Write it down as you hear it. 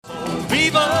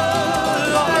Viva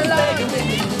Las Vegas!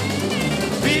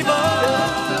 Viva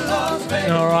Las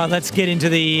Vegas! All right, let's get into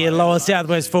the Lower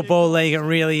Southwest Football League. It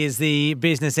really is the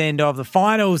business end of the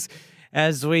finals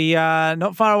as we are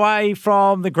not far away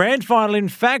from the grand final, in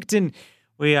fact, and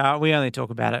we only talk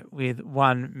about it with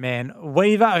one man,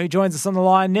 Weaver, who joins us on the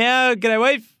line now. G'day,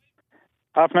 Weave.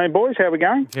 Afternoon, boys. How we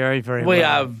going? Very, very well. We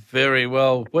are very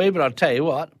well, but I'll tell you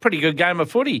what, pretty good game of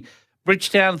footy.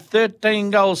 Bridgetown 13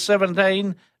 goals,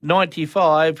 17,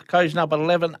 95. Kojonup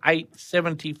 11, 8,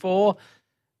 74.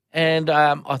 And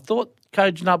I thought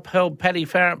Kojonup held Paddy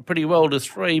Farrant pretty well to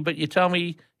 3, but you tell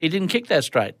me he didn't kick that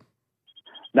straight.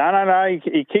 No.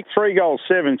 He kicked 3 goals,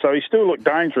 7, so he still looked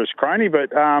dangerous, Croney.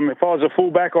 But if I was a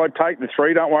fullback, I'd take the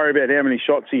 3. Don't worry about how many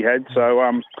shots he had.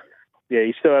 So,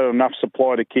 he still had enough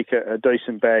supply to kick a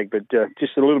decent bag, but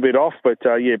just a little bit off. But,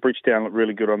 Bridgetown looked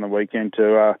really good on the weekend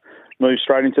to move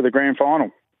straight into the grand final.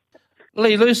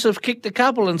 Lee Luciff kicked a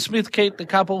couple and Smith kicked a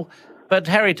couple, but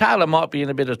Harry Taylor might be in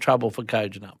a bit of trouble for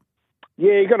Kojonup.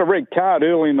 Yeah, he got a red card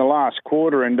early in the last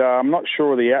quarter, and I'm not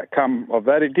sure of the outcome of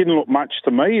that. It didn't look much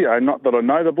to me, not that I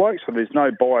know the bloke, so there's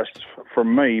no bias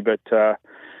from me, but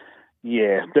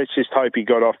let's just hope he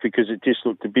got off because it just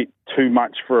looked a bit too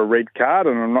much for a red card,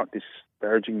 and I'm not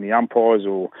disparaging the umpires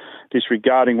or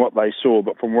disregarding what they saw,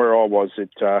 but from where I was,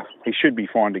 he should be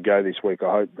fine to go this week,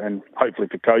 I hope, and hopefully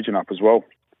for Kojonup as well.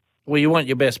 Well, you want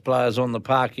your best players on the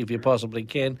park if you possibly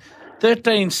can.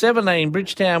 13-17,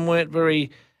 Bridgetown weren't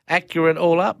very accurate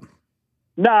all up.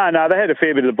 No, they had a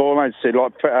fair bit of the ball. As I said,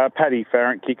 like Paddy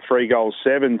Farrant kicked 3 goals,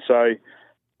 7, so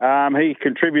he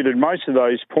contributed most of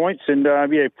those points, and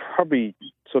probably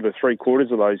sort of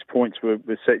 3/4 of those points were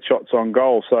set shots on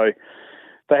goal. So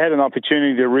they had an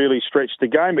opportunity to really stretch the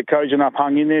game, but Kojonup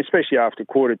hung in there, especially after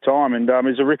quarter time, and it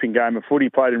was a ripping game of footy,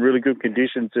 played in really good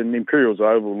conditions, and Imperial's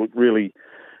Oval looked really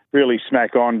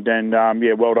smack on, and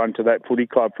well done to that footy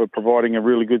club for providing a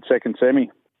really good second semi.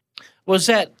 Was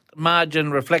that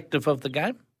margin reflective of the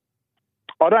game?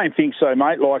 I don't think so,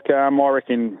 mate. I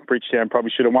reckon Bridgetown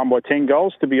probably should have won by 10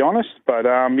 goals, to be honest. But,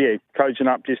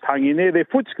 Kojonup just hung in there. Their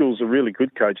foot skills are really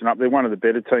good, Kojonup. They're one of the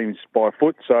better teams by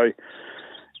foot. So,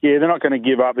 they're not going to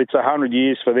give up. It's 100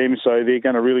 years for them, so they're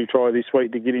going to really try this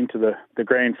week to get into the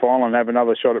grand final and have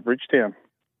another shot at Bridgetown.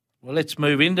 Well, let's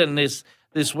move into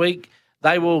this week.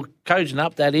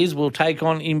 Kojonup, that is, will take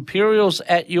on Imperials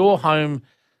at your home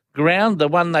ground, the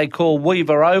one they call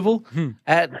Weaver Oval,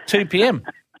 at 2 p.m.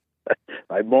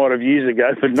 They might have years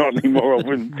ago, but not anymore, I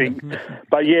wouldn't think.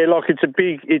 But it's a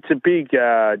big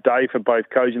day for both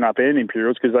Kojonup and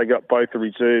Imperials because they got both the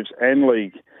reserves and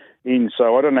league in.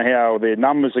 So I don't know how their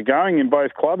numbers are going in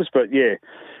both clubs, but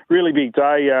really big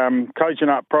day.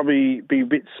 Kojonup probably be a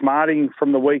bit smarting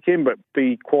from the weekend, but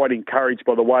be quite encouraged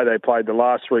by the way they played the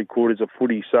last 3/4 of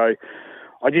footy. So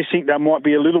I just think they might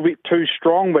be a little bit too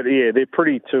strong, but they're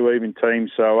pretty two even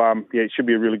teams. So it should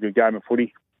be a really good game of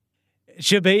footy. It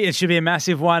should be a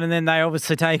massive one, and then they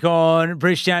obviously take on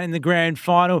Bridgetown in the grand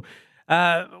final.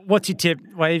 What's your tip,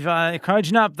 Wave?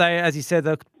 Kojonup, they, as you said,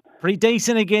 they're pretty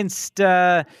decent against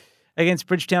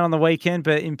Bridgetown on the weekend,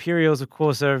 but Imperials, of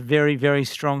course, are a very, very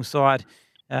strong side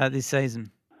this season.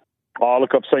 Oh,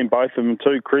 look, I've seen both of them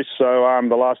too, Chris. So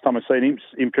the last time I've seen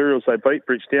Imperials, they beat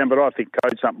Bridgetown, but I think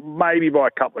Kojonup maybe by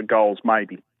a couple of goals,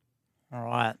 maybe. All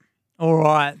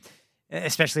right.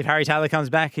 Especially if Harry Taylor comes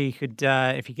back, he could,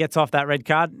 if he gets off that red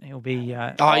card, he'll be... he's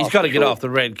got to get off the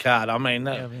red card. I mean,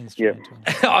 I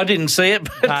didn't see it.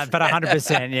 But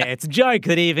 100%, it's a joke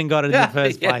that he even got it in the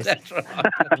first place. That's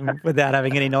right. Without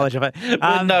having any knowledge of it.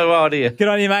 No idea. Good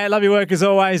on you, mate. Love your work as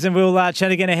always, and we'll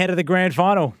chat again ahead of the grand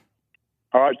final.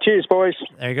 All right, cheers, boys.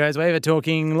 There he goes, Weaver,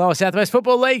 talking Lower Southwest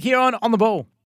Football League here on The Ball.